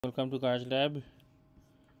Welcome to Garage Lab,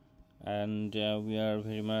 and we are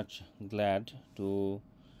very much glad to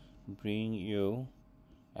bring you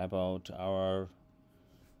about our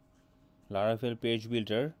Laravel Page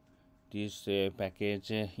Builder, this package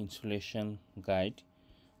installation guide,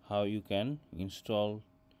 how you can install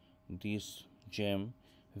this gem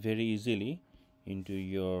very easily into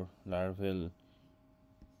your Laravel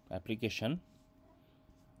application,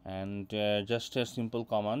 and just a simple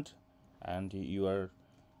command and you are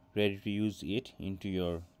ready to use it into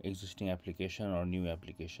your existing application or new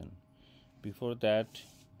application. Before that,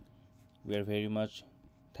 we are very much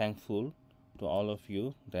thankful to all of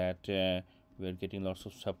you that we are getting lots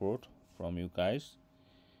of support from you guys,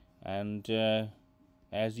 and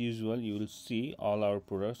as usual you will see all our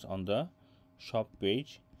products on the shop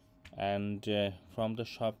page, and from the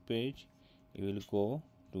shop page you will go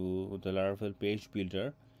to the Laravel Page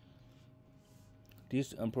Builder.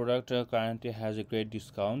 This product currently has a great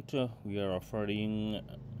discount. We are offering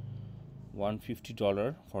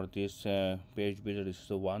 $150 for this page builder. This is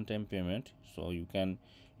a one-time payment, so you can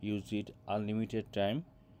use it unlimited time,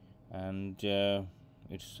 and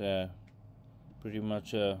it's pretty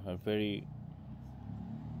much a very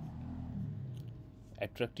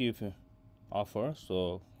attractive offer.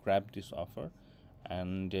 So grab this offer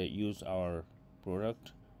and use our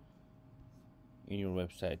product in your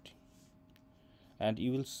website, and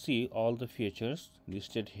you will see all the features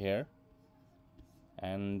listed here.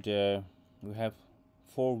 And we have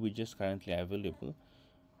 4 widgets currently available,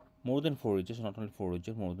 more than 4 widgets, not only 4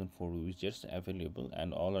 widgets, more than 4 widgets available,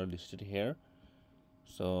 and all are listed here.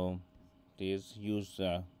 So please use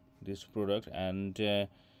this product and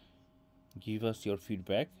give us your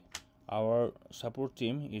feedback. Our support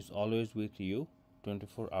team is always with you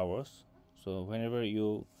 24 hours, so whenever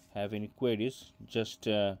you have any queries, just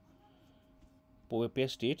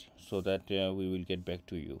paste it so that we will get back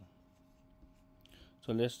to you.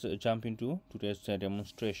 So let's jump into today's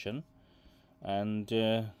demonstration, and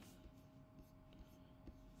today's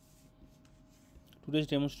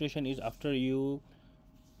demonstration is after you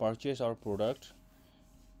purchase our product,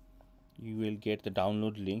 you will get the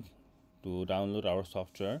download link to download our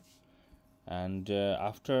software, and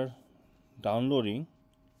after downloading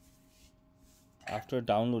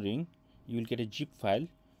you will get a zip file,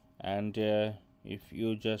 and if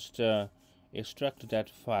you just extract that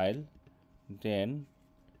file, then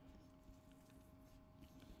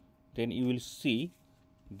you will see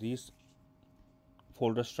this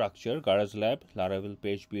folder structure, Garage Lab, Laravel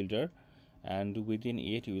Page Builder, and within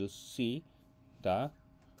it you will see the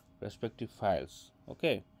respective files.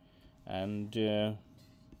 Okay, and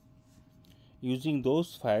using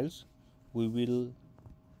those files we will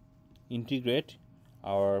integrate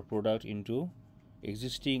our product into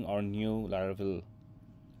existing or new Laravel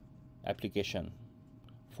application.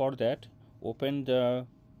 For that, open the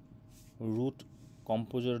root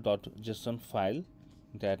composer.json file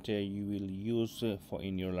that you will use for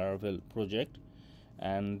in your Laravel project,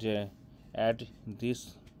 and add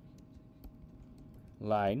this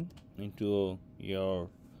line into your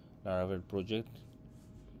Laravel project.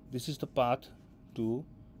 This is the path to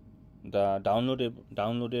the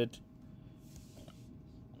downloaded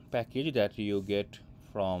package that you get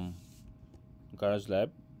from Garage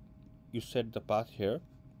Lab. You set the path here.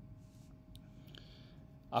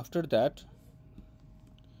 After that,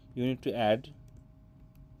 you need to add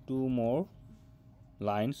 2 more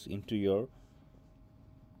lines into your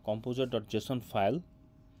composer.json file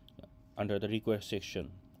under the request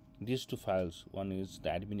section. These 2 files, one is the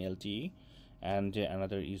admin LTE and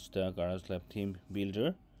another is the Garage Lab Theme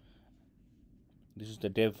Builder. This is the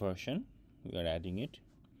dev version, we are adding it.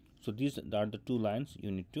 So these are the 2 lines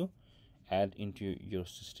you need to add into your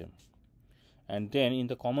system. And then in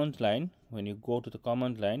the command line, when you go to the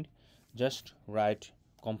command line, just write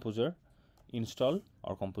composer install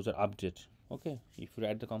or composer update. Okay, if you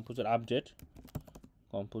write the composer update,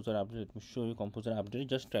 let me show you composer update.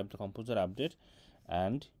 Just type the composer update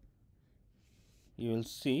and you will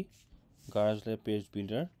see Garage Lab Page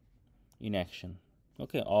Builder in action.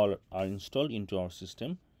 Okay, all are installed into our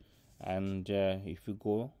system, and if you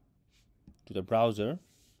go to the browser,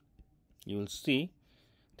 you will see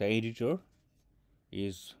the editor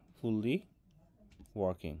is fully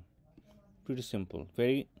working. Pretty simple,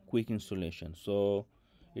 very quick installation. So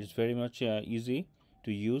it's very much easy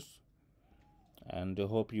to use, and I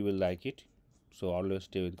hope you will like it. So always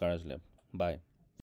stay with Garage Lab. Bye.